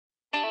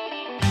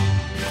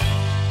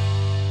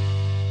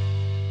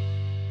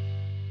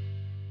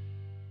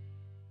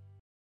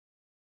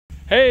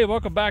Hey,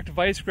 welcome back to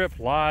Vice Grip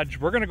Lodge.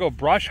 We're gonna go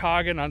brush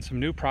hogging on some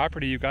new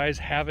property you guys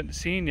haven't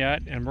seen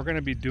yet, and we're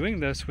gonna be doing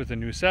this with a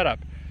new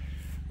setup.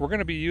 We're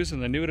gonna be using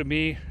the new to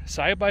me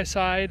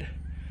side-by-side,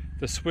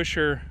 the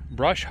Swisher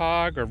brush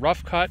hog or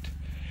rough cut,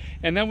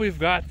 and then we've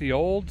got the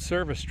old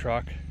service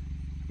truck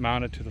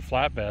mounted to the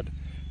flatbed.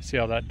 See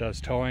how that does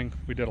towing.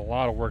 We did a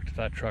lot of work to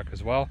that truck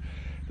as well.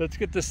 Let's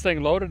get this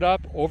thing loaded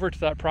up over to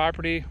that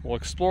property. We'll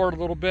explore it a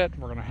little bit.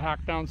 We're gonna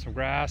hack down some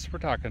grass. We're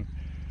talking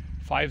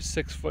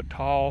 5-6 foot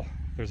tall.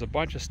 There's a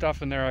bunch of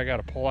stuff in there I got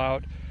to pull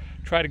out.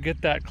 Try to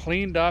get that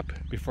cleaned up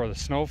before the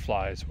snow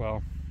flies.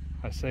 Well,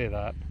 I say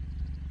that.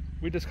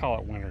 We just call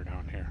it winter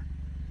down here.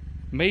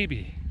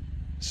 Maybe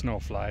snow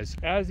flies.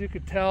 As you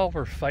could tell,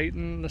 we're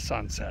fighting the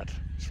sunset.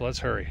 So let's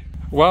hurry.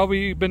 Well,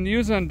 we've been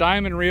using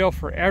diamond reel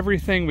for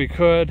everything we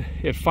could.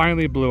 It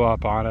finally blew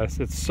up on us.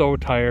 It's so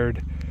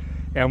tired.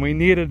 And we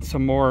needed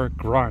some more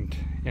grunt.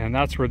 And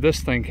that's where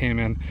this thing came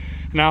in.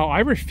 Now, I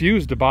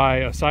refused to buy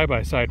a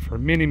side-by-side for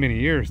many, many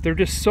years. They're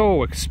just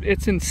so,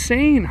 it's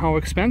insane how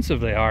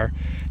expensive they are.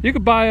 You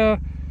could buy a,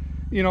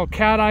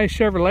 cat eye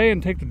Chevrolet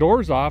and take the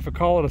doors off and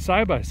call it a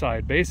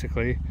side-by-side,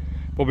 basically.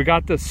 But we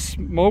got this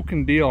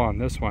smoking deal on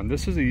this one.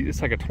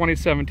 It's like a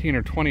 2017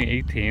 or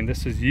 2018.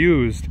 This is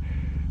used,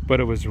 but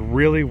it was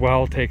really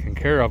well taken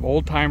care of.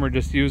 Old Timer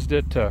just used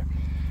it to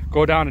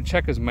go down and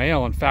check his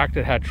mail. In fact,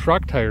 it had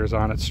truck tires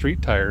on it,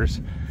 street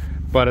tires.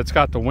 But it's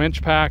got the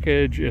winch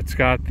package, it's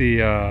got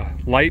the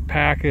light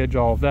package,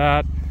 all of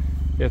that.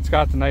 It's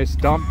got the nice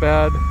dump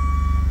bed.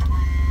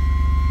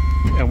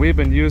 And we've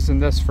been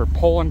using this for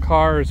pulling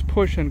cars,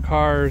 pushing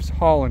cars,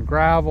 hauling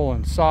gravel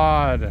and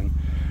sod and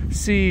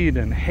seed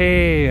and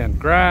hay and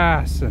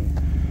grass. And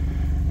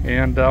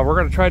we're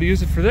gonna try to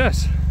use it for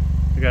this.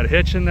 We got a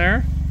hitch in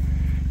there.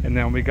 And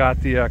then we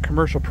got the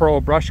Commercial Pro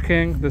Brush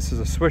King. This is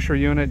a Swisher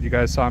unit. You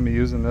guys saw me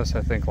using this,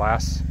 I think,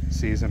 last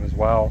season as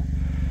well.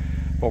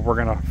 But we're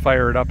gonna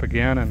fire it up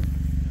again and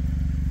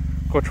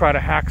go try to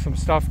hack some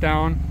stuff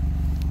down.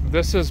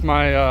 This is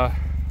my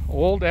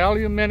old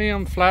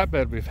aluminum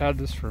flatbed. We've had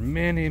this for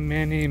many,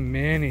 many,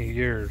 many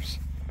years.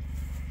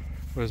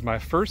 It was my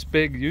first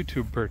big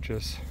YouTube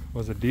purchase.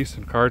 Was a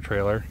decent car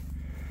trailer.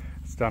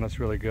 It's done us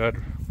really good.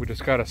 We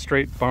just got a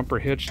straight bumper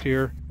hitched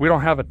here. We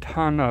don't have a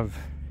ton of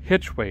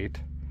hitch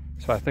weight,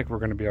 so I think we're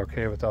gonna be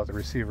okay without the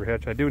receiver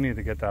hitch. I do need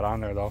to get that on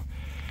there though.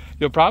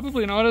 You'll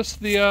probably notice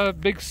the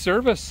big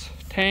service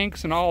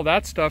tanks and all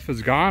that stuff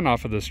is gone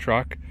off of this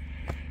truck.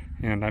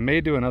 And I may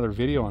do another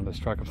video on this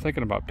truck. I'm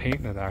thinking about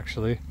painting it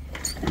actually.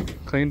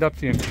 Cleaned up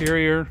the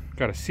interior,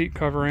 got a seat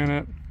cover in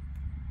it,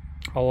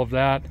 all of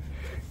that.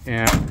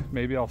 And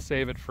maybe I'll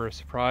save it for a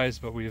surprise,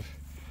 but we've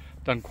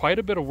done quite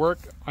a bit of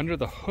work under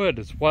the hood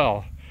as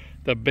well.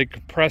 The big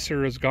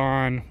compressor is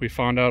gone. We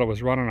found out it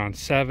was running on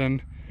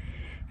 7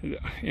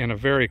 in a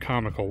very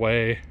comical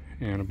way,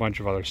 and a bunch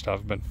of other stuff.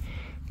 But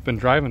been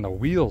driving the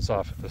wheels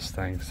off of this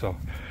thing. So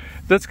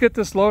let's get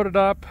this loaded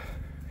up,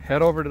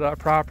 head over to that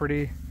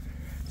property,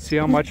 see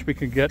how much we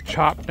can get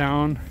chopped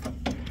down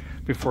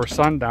before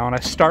sundown. I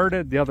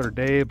started the other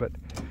day, but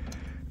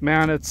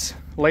man, it's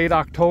late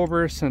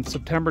October. Since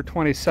September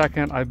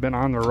 22nd, I've been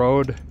on the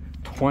road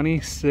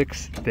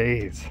 26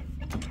 days.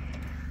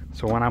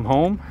 So when I'm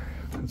home,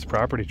 it's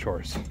property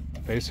chores,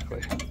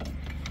 basically.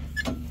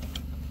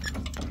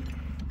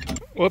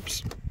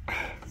 Whoops.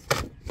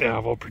 Yeah,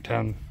 we'll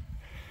pretend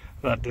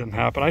that didn't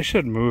happen. I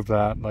should move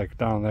that like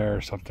down there or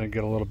something,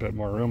 get a little bit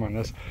more room on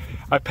this.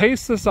 I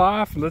paced this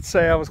off, and let's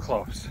say I was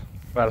close,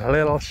 but a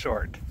little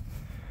short.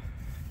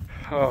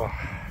 Oh,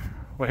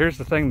 well, here's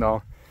the thing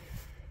though.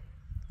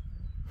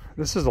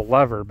 This is a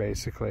lever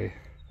basically.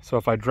 So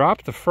if I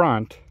drop the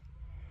front,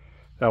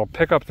 that'll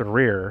pick up the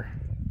rear,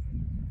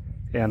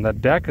 and the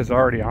deck is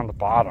already on the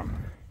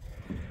bottom.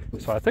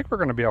 So I think we're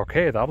gonna be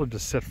okay. That'll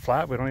just sit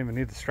flat. We don't even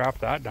need to strap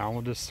that down.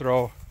 We'll just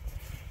throw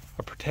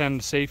a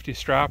pretend safety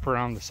strap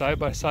around the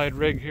side-by-side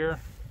rig here,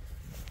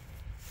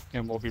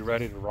 and we'll be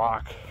ready to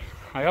rock.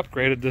 I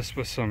upgraded this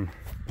with some,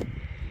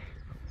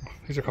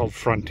 these are called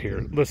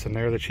Frontier. Listen,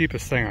 they're the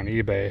cheapest thing on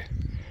eBay,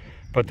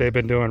 but they've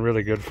been doing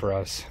really good for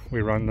us.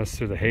 We run this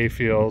through the hay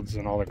fields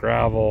and all the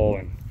gravel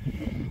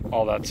and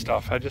all that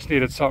stuff. I just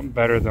needed something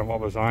better than what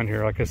was on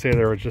here. Like I say,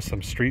 there was just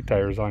some street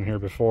tires on here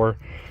before.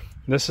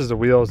 This is the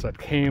wheels that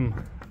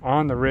came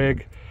on the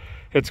rig.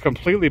 It's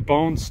completely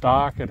bone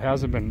stock. It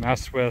hasn't been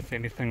messed with,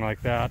 anything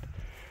like that.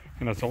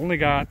 And it's only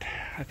got,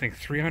 I think,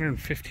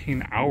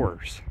 315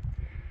 hours.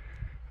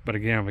 But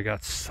again, we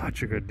got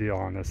such a good deal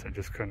on this, I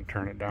just couldn't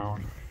turn it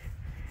down.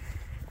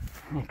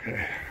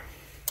 Okay.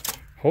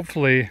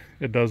 Hopefully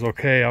it does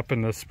okay up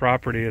in this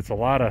property. It's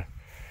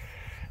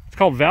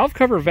called Valve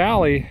Cover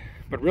Valley,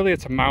 but really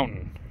it's a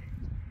mountain.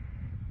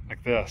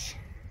 Like this.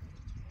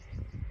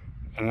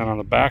 And then on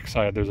the back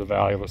side, there's a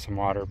valley with some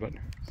water, but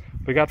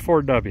we got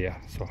 4W,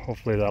 so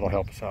hopefully that'll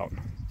help us out.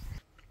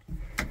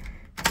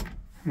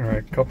 All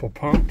right, couple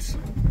pumps,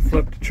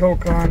 flip the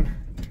choke on,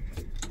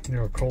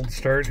 do a cold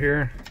start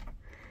here.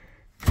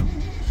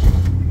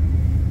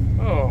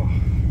 Oh,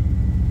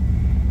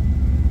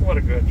 what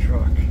a good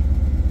truck.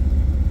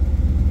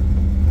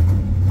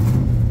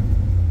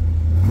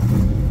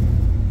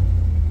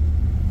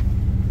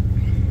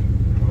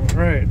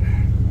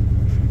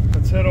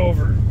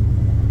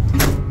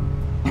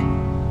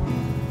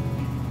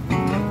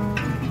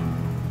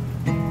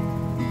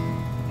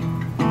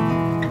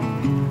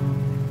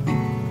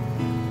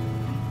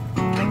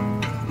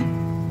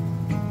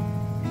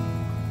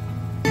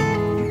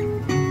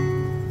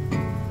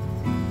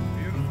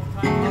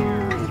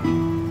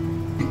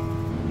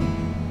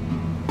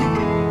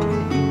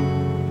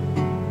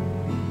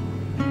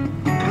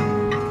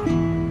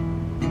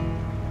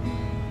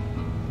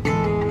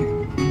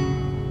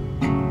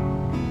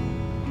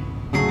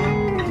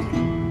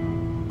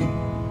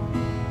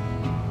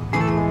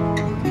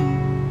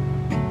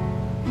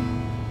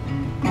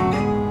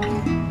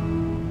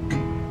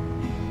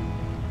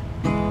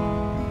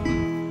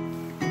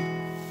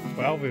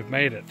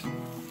 made it.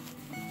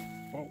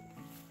 Whoa,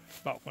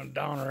 about went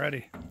down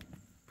already.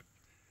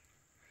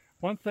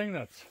 One thing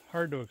that's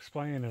hard to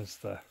explain is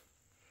the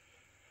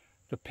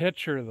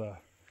pitch or the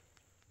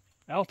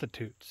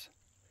altitudes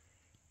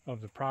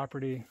of the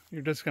property.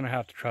 You're just gonna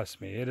have to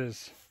trust me. It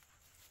is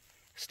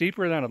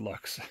steeper than it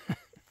looks.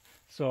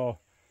 So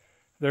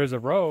there's a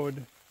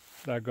road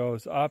that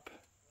goes up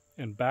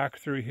and back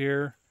through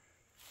here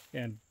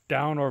and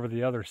down over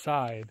the other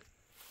side,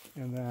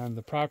 and then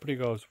the property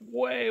goes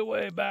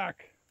way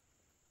back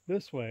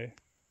this way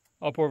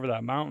up over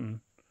that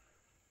mountain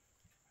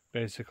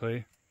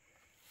basically.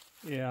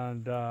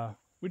 And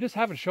we just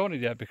haven't shown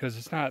it yet because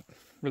it's not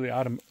really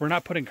we're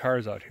not putting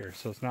cars out here,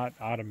 so it's not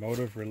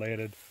automotive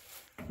related.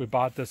 We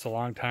bought this a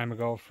long time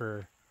ago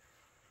for,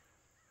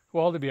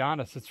 well, to be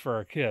honest, it's for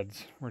our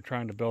kids. We're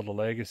trying to build a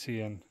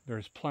legacy, and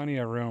there's plenty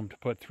of room to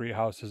put 3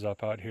 houses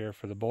up out here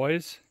for the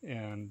boys,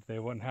 and they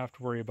wouldn't have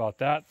to worry about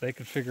that. They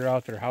could figure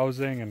out their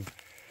housing and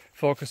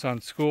focus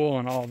on school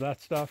and all of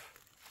that stuff,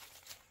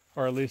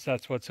 or at least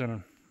that's what's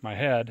in my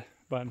head.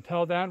 But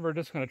until then, we're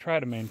just going to try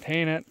to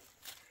maintain it,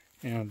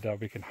 and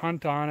we can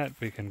hunt on it,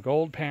 we can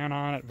gold pan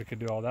on it, we can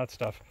do all that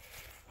stuff.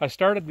 I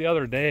started the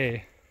other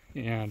day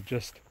and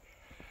just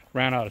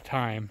ran out of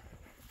time.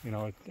 You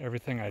know,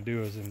 everything I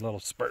do is in little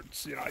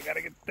spurts. You know, I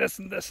gotta get this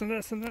and this and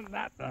this and then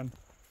that done.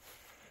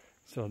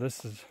 So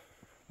this is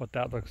what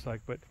that looks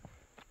like. But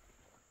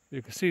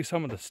you can see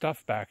some of the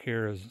stuff back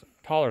here is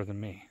taller than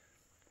me.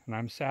 And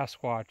I'm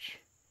Sasquatch,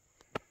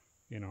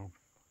 you know,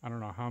 I don't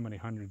know how many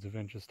hundreds of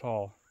inches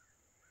tall.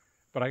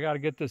 But I gotta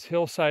get this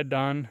hillside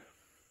done.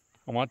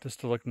 I want this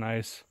to look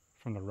nice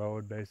from the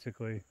road,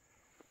 basically.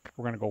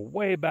 We're gonna go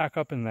way back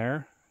up in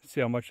there,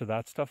 see how much of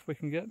that stuff we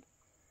can get.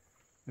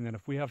 And then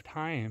if we have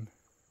time,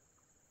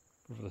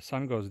 before the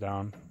sun goes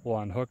down, we'll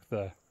unhook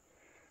the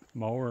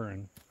mower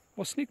and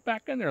we'll sneak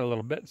back in there a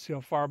little bit and see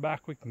how far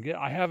back we can get.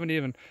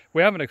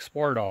 We haven't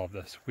explored all of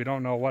this. We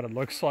don't know what it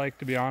looks like,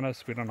 to be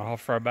honest. We don't know how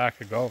far back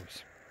it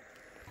goes.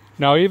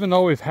 Now, even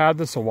though we've had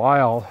this a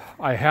while,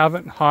 I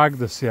haven't hogged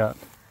this yet,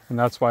 and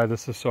that's why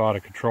this is so out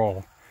of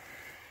control.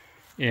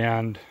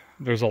 And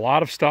there's a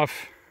lot of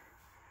stuff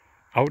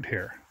out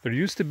here. There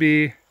used to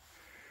be,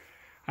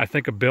 I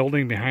think, a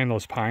building behind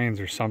those pines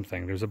or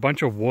something. There's a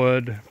bunch of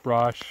wood,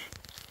 brush,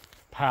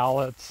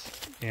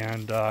 pallets,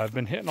 and I've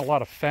been hitting a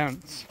lot of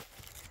fence.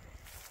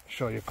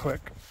 Show you quick.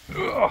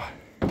 Ugh.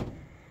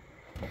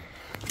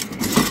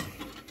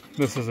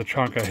 This is a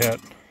chunk I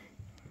hit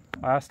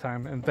last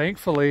time, and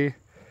thankfully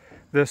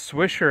this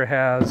Swisher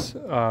has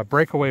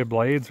breakaway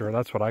blades, or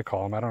that's what I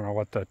call them. I don't know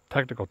what the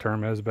technical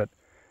term is, but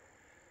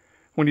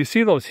when you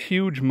see those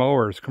huge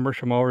mowers,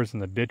 commercial mowers in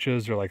the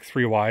ditches, or like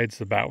 3 wides,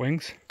 the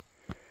batwings,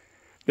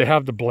 they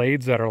have the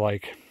blades that are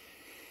like,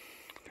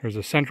 there's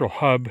a central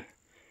hub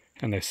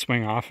and they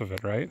swing off of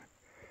it, right?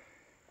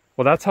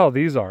 Well, that's how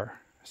these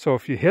are. So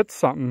if you hit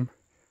something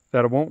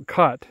that it won't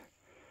cut,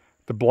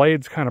 the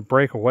blades kind of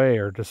break away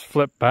or just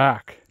flip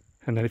back.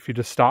 And then if you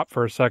just stop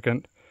for a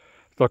second,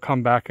 they'll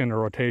come back into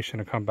rotation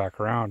and come back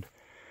around.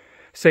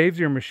 Saves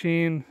your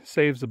machine,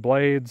 saves the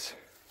blades,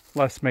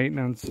 less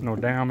maintenance, no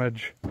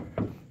damage.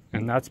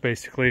 And that's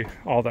basically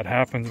all that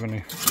happens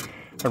when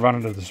I run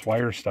into this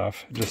wire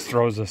stuff. It just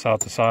throws this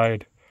out the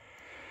side.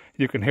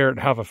 You can hear it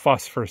have a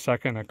fuss for a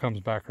second, it comes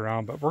back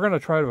around. But we're going to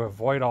try to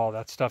avoid all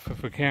that stuff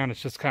if we can.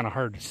 It's just kind of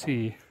hard to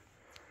see.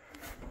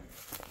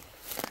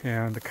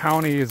 And the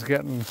county is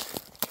getting,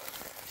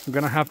 I'm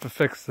going to have to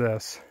fix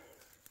this.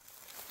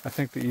 I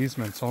think the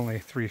easement's only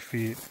 3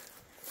 feet.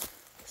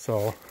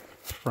 So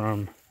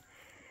from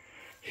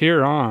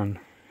here on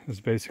is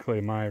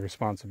basically my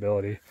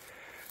responsibility.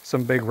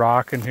 Some big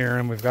rock in here,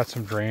 and we've got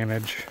some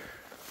drainage.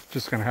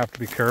 Just going to have to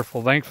be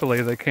careful.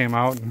 Thankfully, they came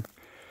out, and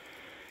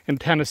in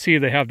Tennessee,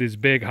 they have these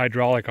big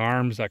hydraulic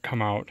arms that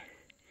come out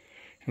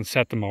and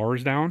set the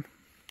mowers down.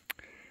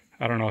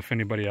 I don't know if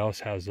anybody else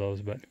has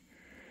those, but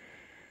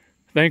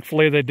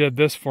thankfully they did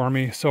this for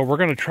me. So we're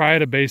going to try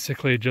to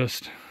basically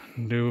just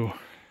do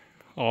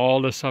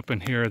all this up in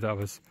here that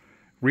was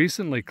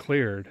recently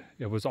cleared.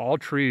 It was all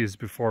trees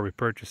before we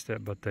purchased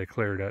it, but they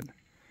cleared it.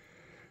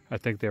 I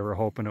think they were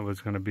hoping it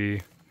was going to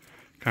be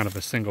kind of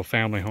a single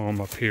family home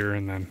up here,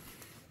 and then,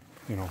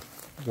 you know,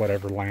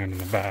 whatever land in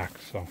the back.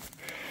 So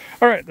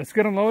all right, let's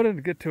get unloaded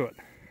and get to it.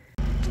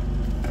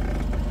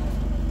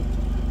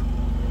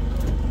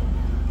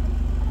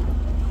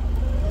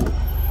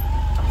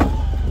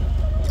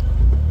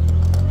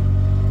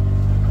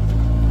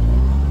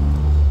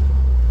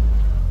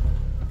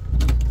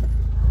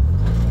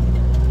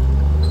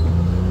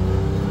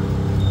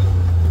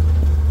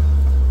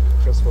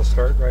 Guess we'll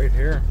start right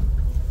here.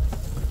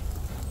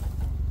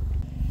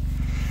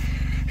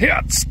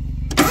 Yeah.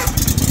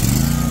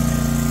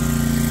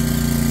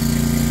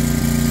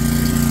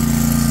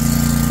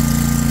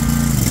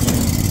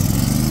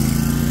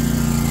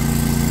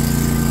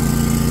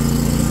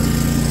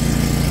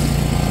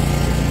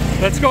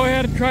 Let's go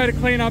ahead and try to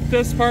clean up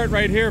this part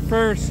right here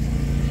first.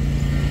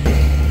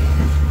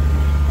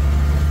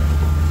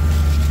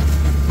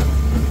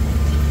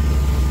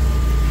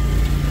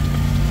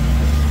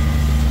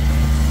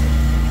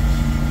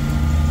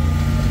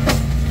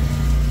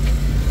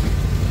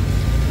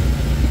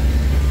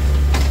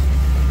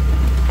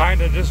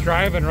 Kind of just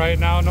driving right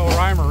now, no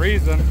rhyme or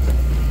reason.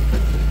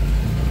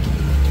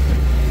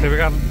 See, we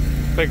got a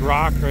big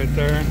rock right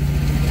there.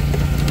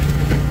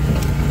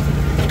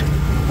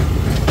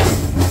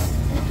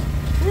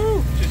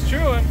 Woo, she's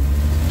chewing.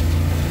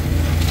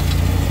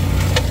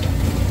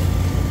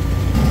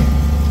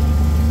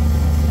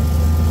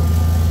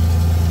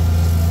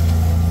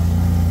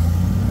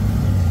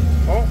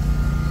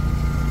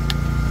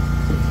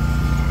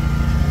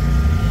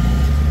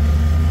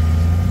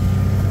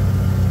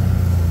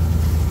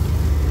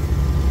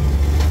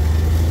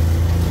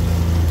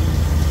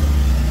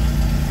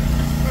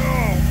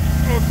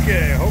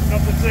 Okay, hope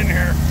nothing's in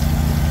here.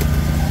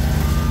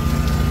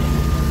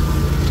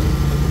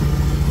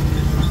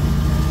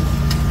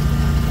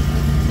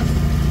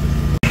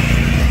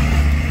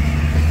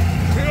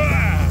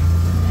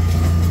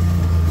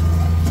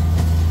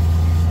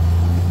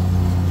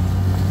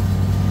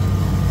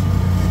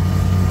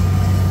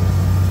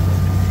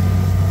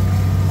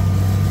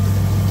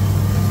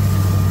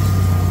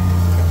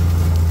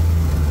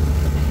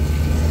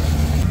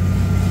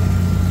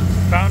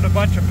 Found a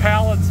bunch of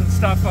pallets and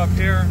stuff up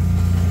here.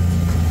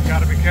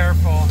 Gotta be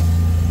careful.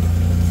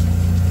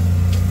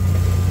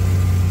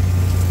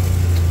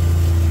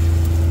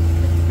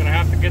 Gonna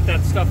have to get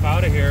that stuff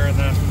out of here, and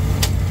then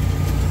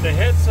they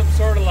hid some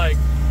sort of like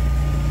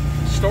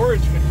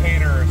storage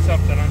container or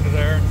something under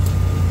there.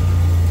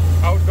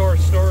 Outdoor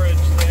storage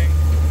thing.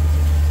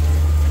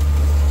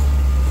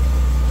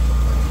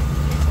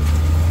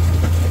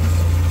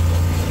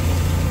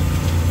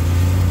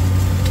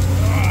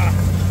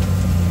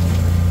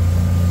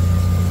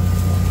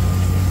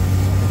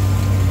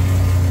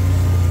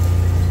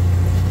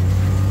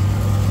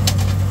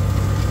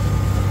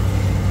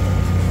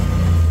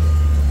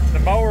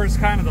 Is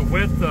kind of the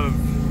width of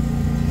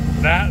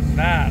that and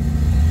that.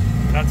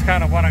 That's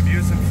kind of what I'm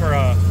using for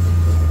a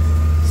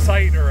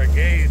sight or a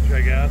gauge, I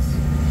guess.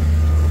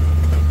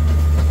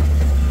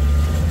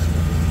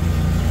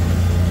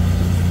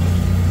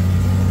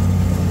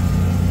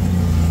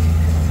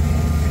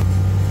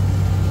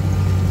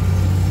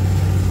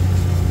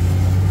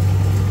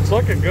 It's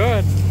looking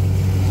good.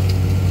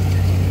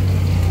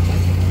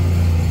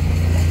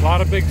 A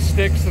lot of big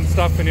sticks and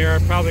stuff in here. I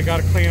probably got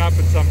to clean up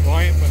at some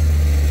point, but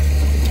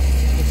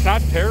it's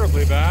not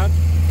terribly bad.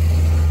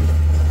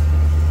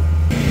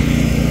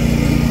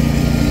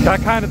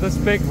 Got kind of this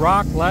big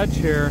rock ledge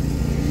here.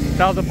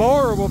 Now the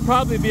mower will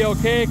probably be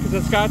okay because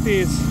it's got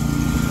these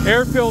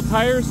air-filled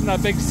tires and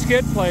that big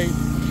skid plate.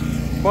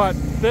 But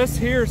this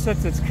here,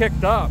 since it's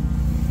kicked up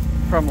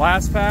from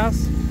last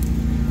pass,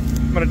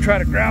 I'm gonna try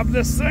to grab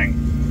this thing.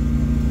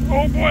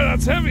 Oh boy,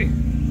 that's heavy.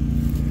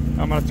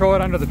 I'm gonna throw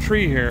it under the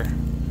tree here.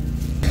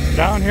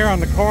 Down here on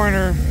the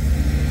corner,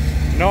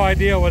 no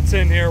idea what's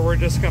in here. We're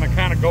just gonna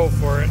kind of go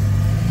for it.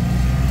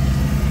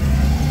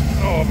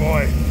 Oh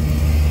boy,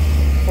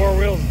 4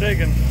 wheels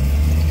digging.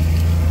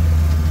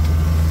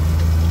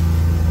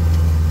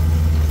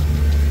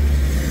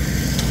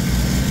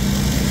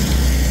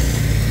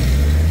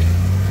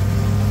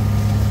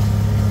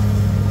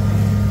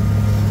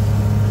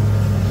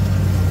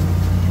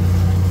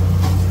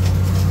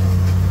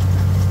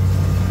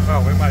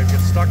 Oh, we might get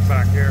stuck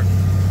back here.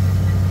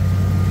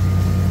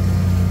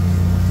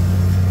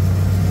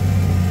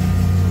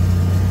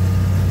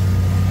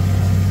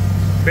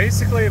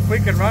 Basically, if we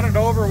can run it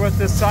over with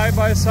this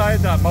side-by-side,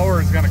 that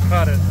mower is going to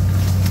cut it.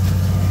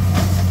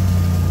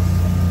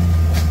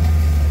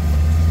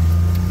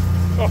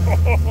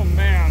 Oh,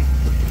 man.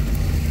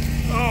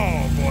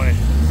 Oh, boy.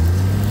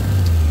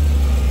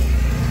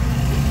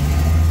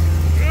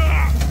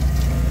 Ugh.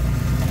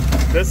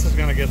 This is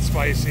going to get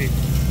spicy.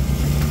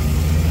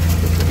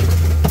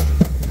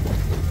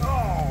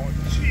 Oh,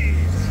 jeez.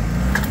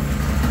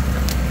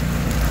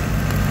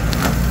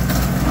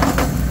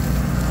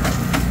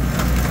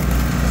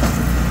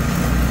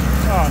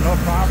 Oh, no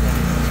problem.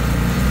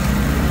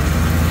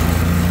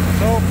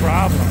 No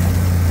problem.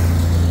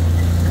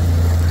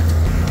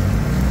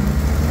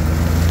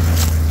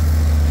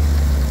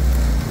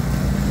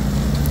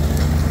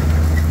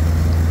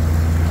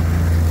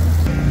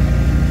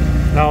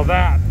 Now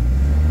that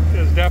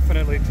is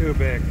definitely too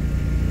big.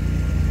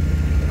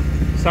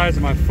 Size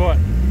of my foot.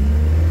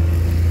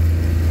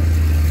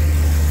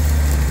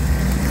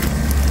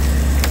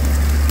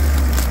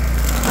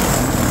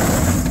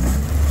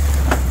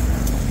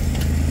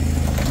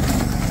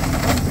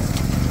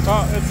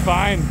 Oh, it's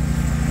fine.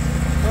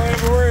 Don't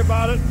even worry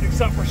about it,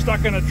 except we're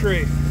stuck in a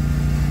tree.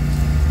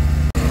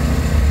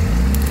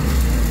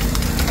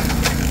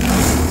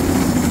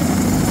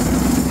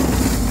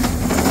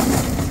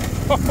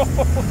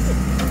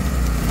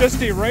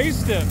 Just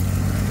erased it.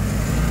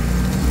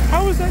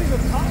 How is that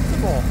even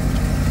possible?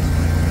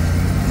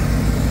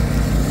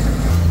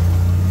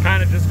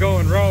 Kind of just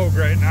going rogue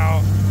right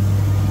now.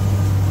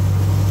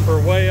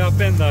 We're way up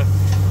in the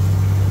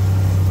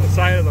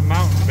side of the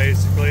mountain,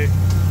 basically.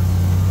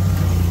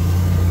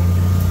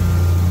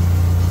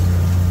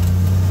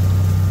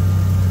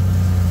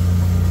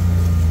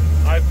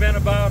 I've been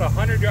about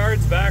 100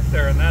 yards back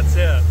there, and that's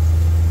it.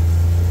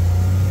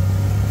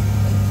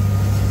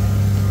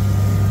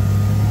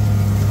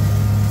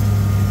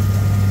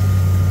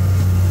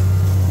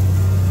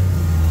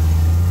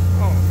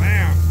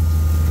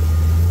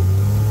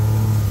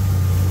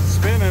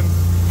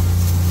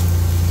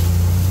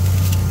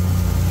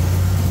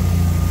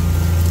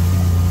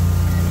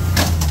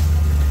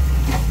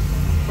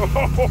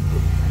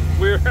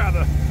 at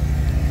a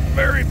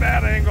very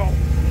bad angle.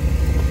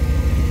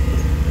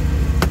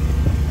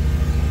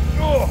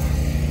 Oh.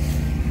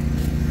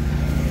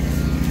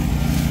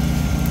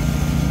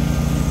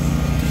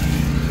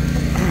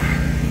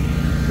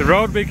 The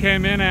road we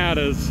came in at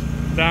is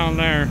down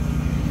there.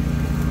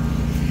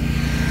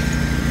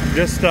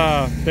 Just,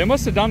 they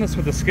must have done this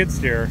with a skid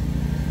steer.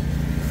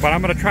 But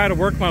I'm gonna try to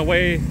work my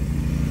way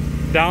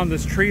down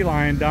this tree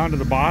line down to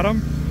the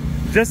bottom,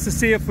 just to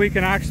see if we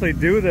can actually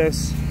do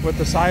this with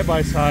the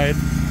side-by-side.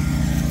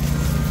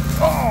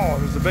 Oh,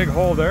 there's a big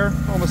hole there.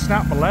 Almost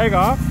snapped my leg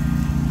off.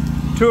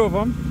 2 of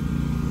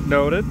them,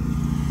 noted.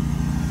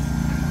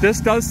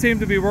 This does seem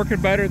to be working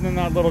better than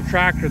that little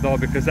tractor though,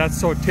 because that's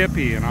so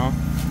tippy, you know.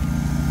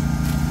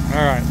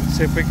 All right, let's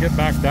see if we can get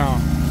back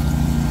down.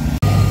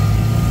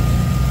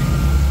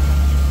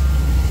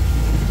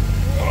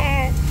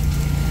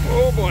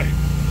 Oh boy,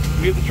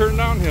 we have to turn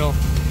downhill.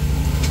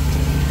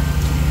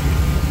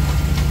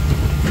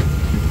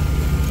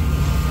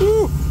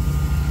 Woo!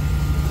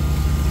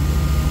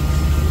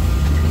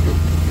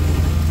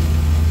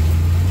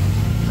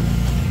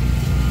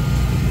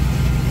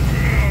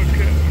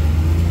 Okay.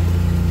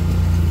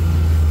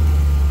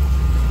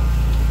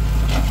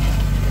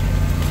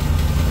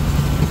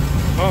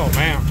 Oh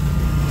man,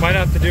 might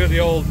have to do the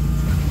old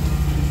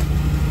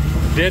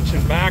ditch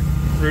and back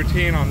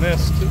routine on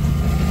this too.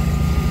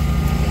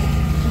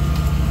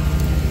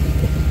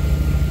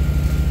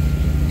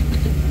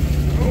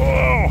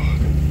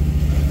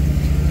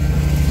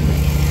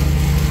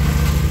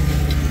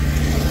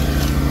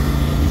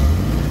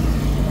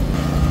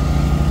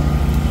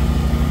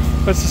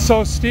 This is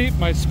so steep,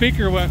 my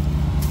speaker went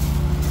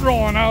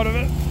rolling out of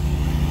it.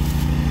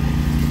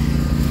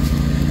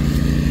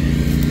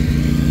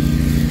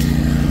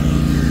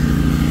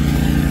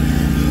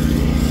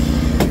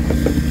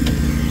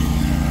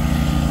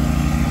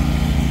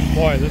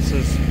 Boy, this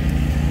is,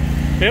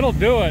 it'll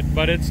do it,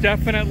 but it's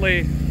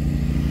definitely,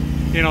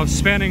 you know,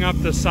 spinning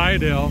up the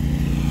side hill.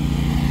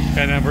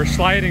 And then we're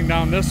sliding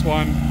down this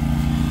one,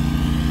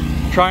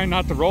 trying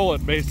not to roll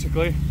it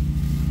basically.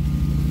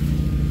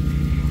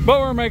 But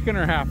we're making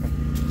her happen.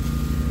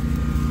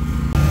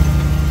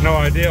 No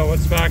idea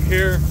what's back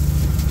here.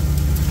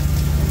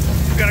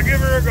 Gotta give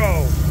her a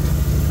go.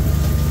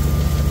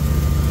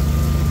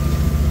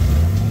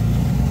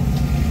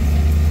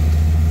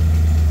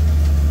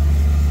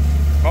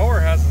 Mower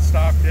hasn't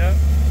stopped yet.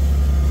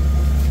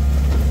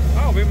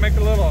 Oh, we can make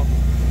a little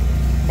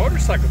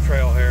motorcycle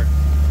trail here.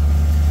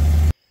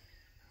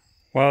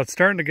 Well, it's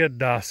starting to get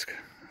dusk.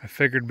 I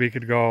figured we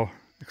could go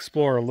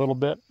explore a little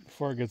bit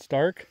before it gets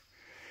dark.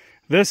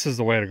 This is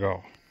the way to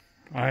go.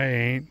 I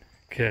ain't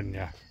kidding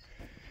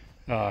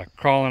ya.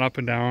 Crawling up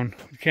and down.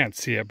 You can't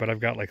see it, but I've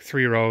got like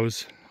 3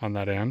 rows on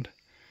that end.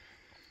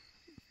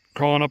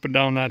 Crawling up and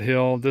down that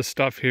hill. This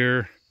stuff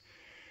here.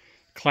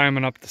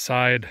 Climbing up the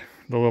side.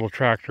 The little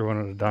tractor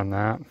wouldn't have done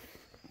that.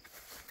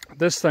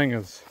 This thing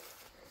is...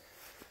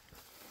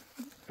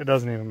 it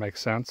doesn't even make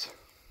sense.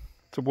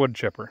 It's a wood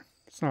chipper.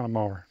 It's not a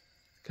mower.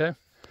 Okay?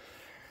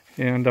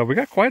 And we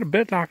got quite a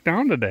bit knocked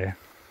down today.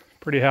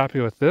 Pretty happy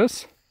with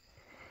this.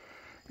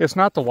 It's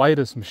not the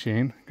widest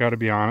machine, got to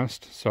be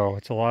honest, so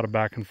it's a lot of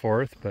back and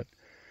forth, but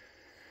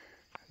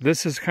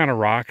this is kind of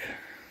rock.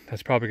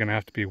 That's probably going to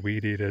have to be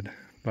weed-eated,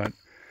 but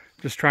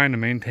just trying to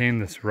maintain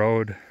this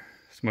road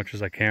as much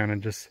as I can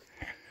and just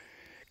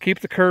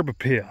keep the curb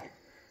appeal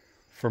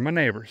for my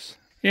neighbors.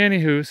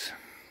 Anywho's,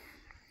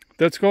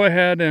 let's go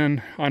ahead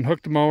and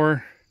unhook the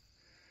mower,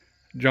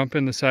 jump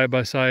in the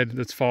side-by-side.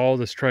 Let's follow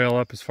this trail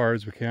up as far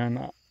as we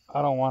can.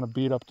 I don't want to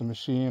beat up the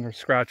machine or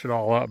scratch it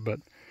all up, but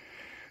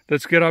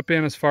let's get up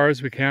in as far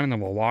as we can and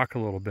then we'll walk a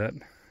little bit.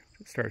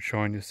 Start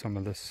showing you some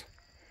of this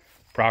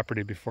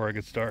property before it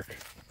gets dark.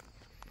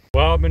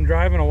 Well, I've been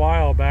driving a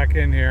while back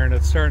in here and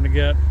it's starting to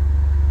get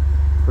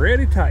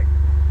pretty tight.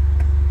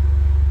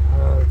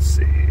 Let's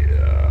see.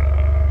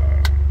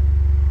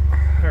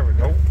 There we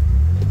go.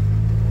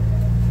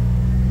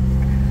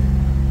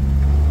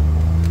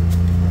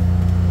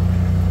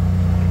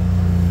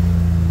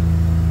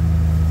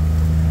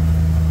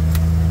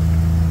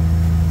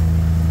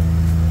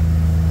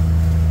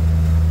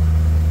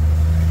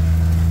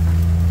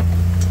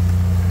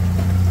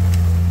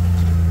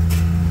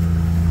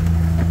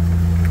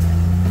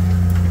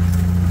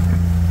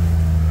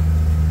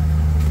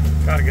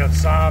 Gotta get a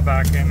saw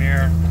back in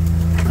here,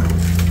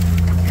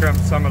 trim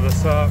some of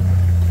this up.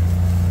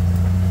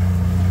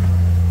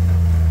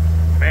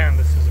 Man,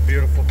 this is a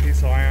beautiful piece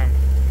of land.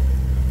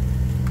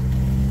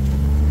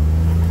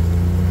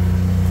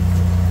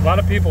 A lot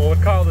of people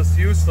would call this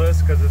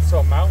useless because it's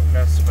so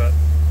mountainous, but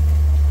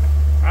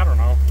I don't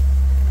know.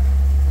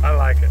 I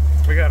like it.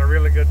 We got a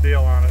really good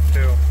deal on it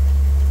too.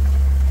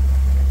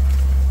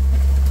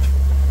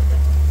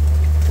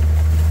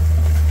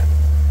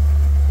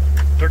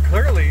 There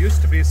clearly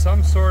used to be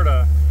some sort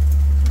of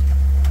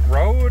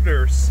road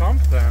or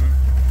something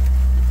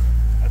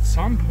at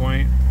some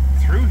point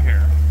through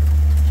here.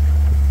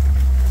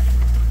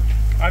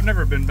 I've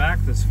never been back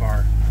this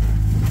far.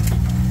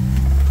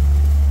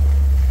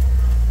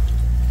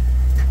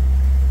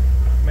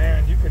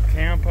 Man, you could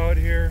camp out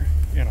here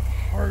in a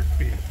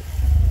heartbeat.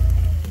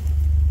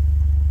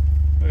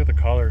 Look at the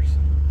colors.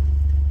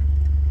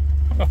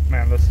 Oh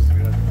man, this is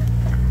good.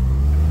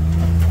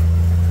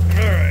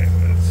 Alright,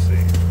 let's see.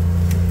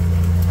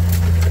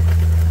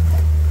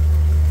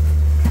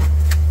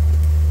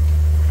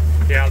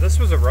 Yeah, this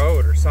was a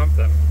road or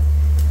something.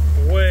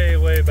 Way,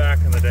 way back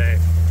in the day.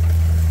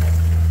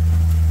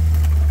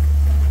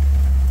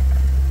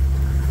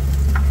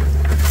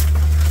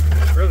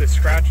 Really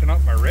scratching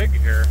up my rig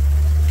here.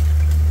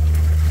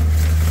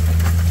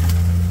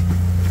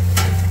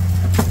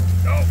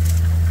 Oh,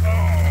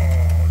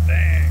 oh,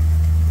 dang.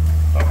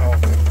 Uh-oh. I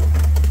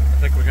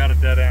think we got a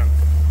dead end.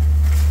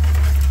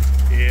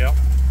 Yep.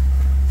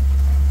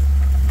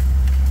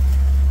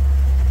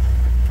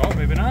 Oh,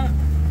 maybe not.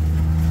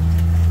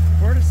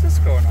 Where does this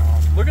go now?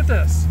 Look at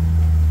this.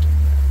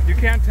 You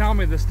can't tell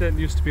me this didn't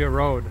used to be a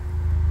road.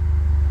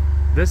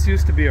 This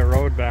used to be a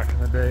road back in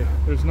the day.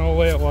 There's no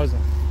way it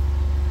wasn't.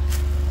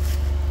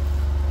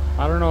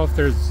 I don't know if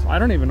there's, I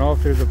don't even know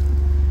if there's a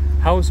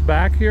house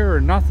back here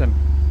or nothing.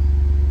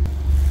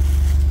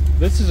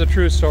 This is a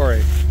true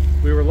story.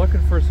 We were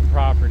looking for some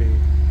property,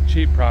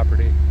 cheap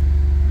property.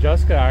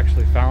 Jessica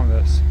actually found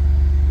this,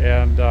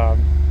 and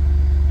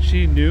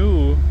she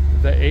knew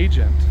the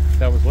agent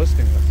that was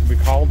listing this. We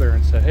called her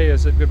and said, hey,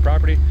 is it good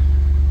property?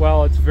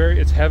 Well,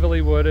 it's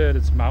heavily wooded,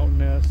 it's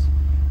mountainous,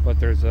 but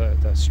there's a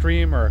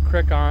stream or a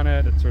creek on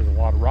it. There's a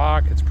lot of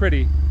rock. It's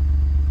pretty,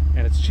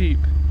 and it's cheap,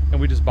 and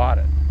we just bought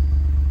it.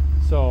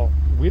 So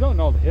we don't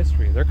know the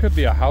history. There could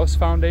be a house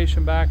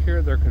foundation back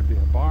here. There could be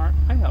a barn.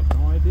 I have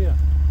no idea.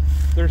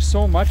 There's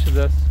so much of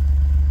this.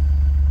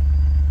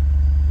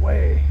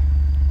 Way.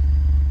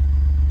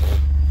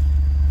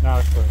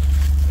 Not a clue.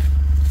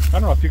 I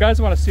don't know if you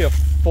guys want to see a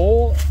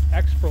full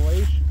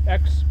exploration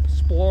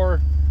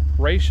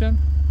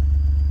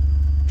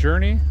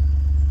journey.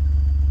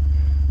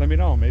 Let me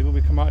know. Maybe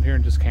we come out here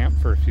and just camp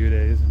for a few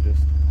days and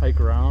just hike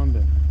around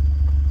and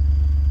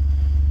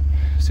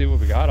see what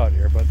we got out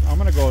here. But I'm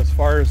gonna go as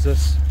far as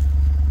this.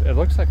 It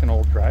looks like an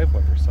old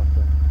driveway or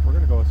something. We're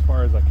gonna go as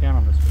far as I can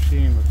on this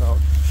machine without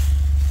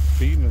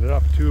beating it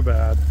up too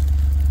bad.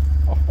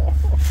 Oh,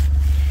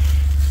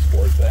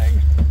 poor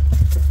thing.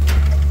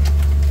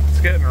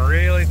 It's getting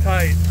really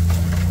tight.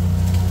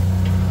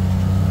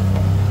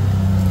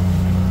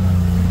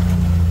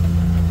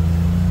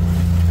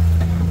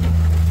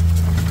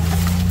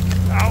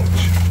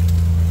 Ouch.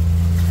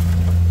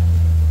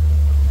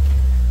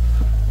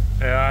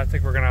 Yeah, I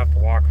think we're gonna have to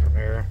walk from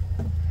here.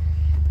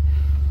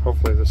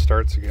 Hopefully this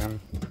starts again.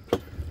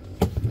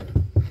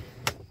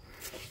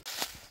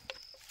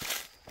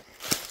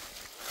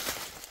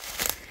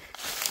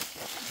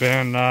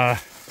 Been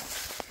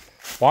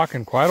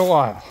walking quite a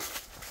while.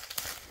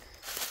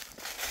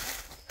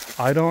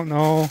 I don't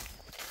know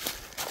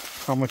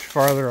how much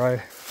farther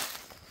I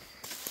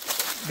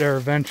dare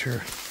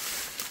venture.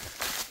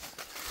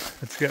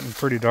 It's getting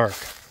pretty dark.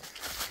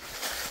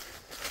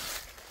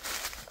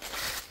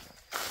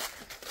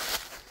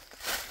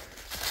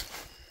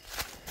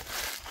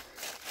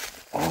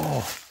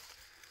 Oh,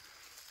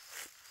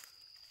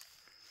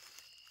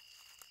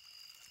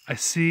 I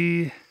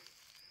see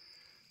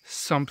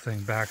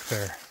something back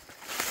there.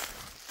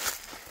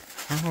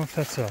 I don't know if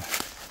that's a...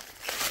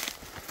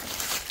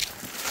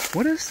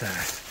 What is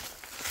that?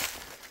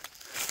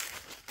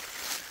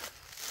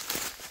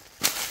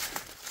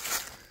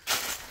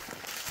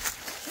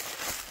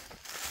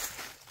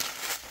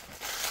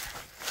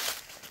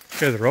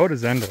 Okay, the road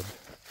is ended.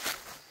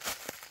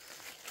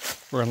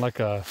 We're in like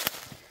a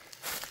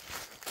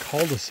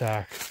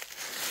cul-de-sac.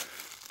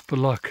 But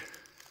look.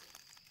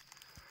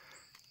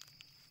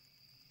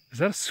 Is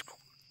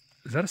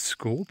that a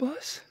school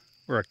bus?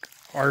 Or a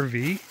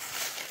RV?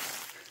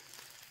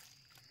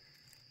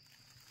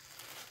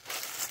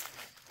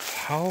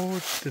 How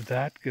did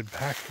that get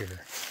back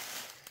here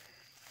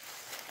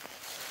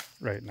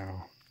right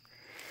now?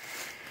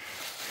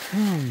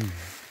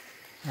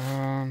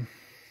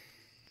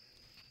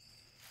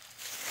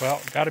 Well,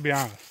 gotta be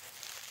honest.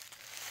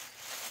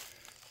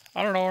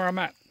 I don't know where I'm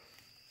at.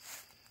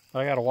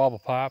 I got a wobble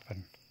pop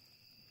and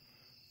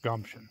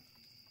gumption.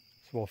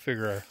 So we'll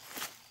figure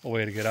a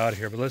way to get out of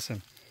here. But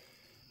listen,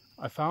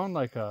 I found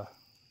like a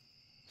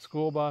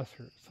school bus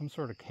or some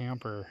sort of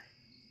camper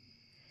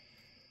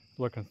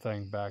looking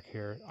thing back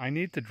here. I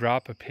need to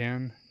drop a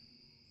pin,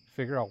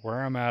 figure out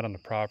where I'm at on the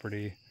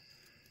property,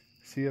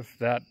 see if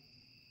that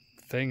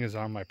thing is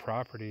on my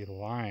property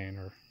line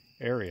or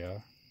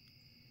area,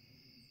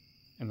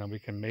 and then we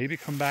can maybe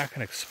come back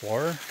and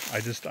explore. I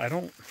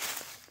don't,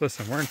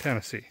 listen, we're in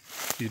Tennessee.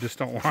 You just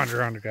don't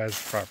wander on the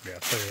guy's property,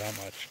 I'll tell you that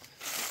much.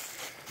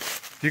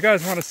 If you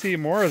guys want to see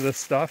more of this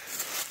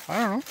stuff,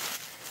 I don't know,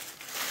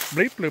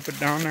 bleep bloop it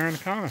down there in the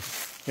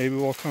comments. Maybe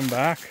we'll come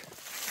back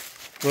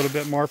a little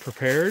bit more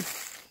prepared,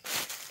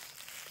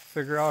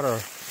 figure out our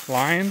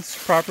lines,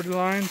 property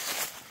lines.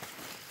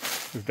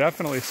 There's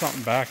definitely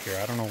something back here.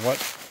 I don't know what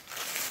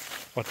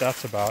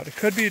that's about. It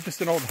could be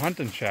just an old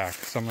hunting shack.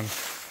 Someone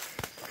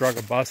drug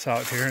a bus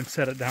out here and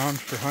set it down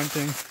for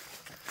hunting.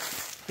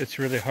 It's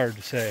really hard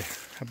to say.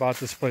 I bought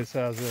this place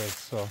as is.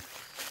 So,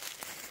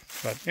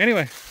 but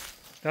anyway,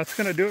 that's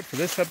gonna do it for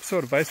this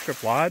episode of Vice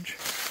Grip Lodge.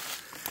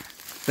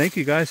 Thank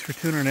you guys for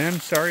tuning in.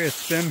 Sorry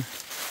it's been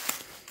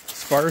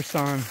sparse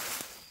on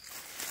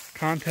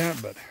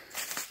content, but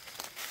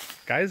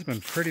guys been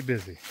pretty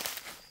busy.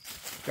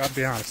 Gotta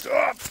be honest.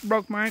 Oh,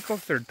 broke my ankle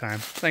 3rd time.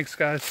 Thanks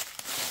guys.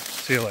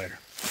 See you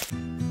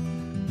later.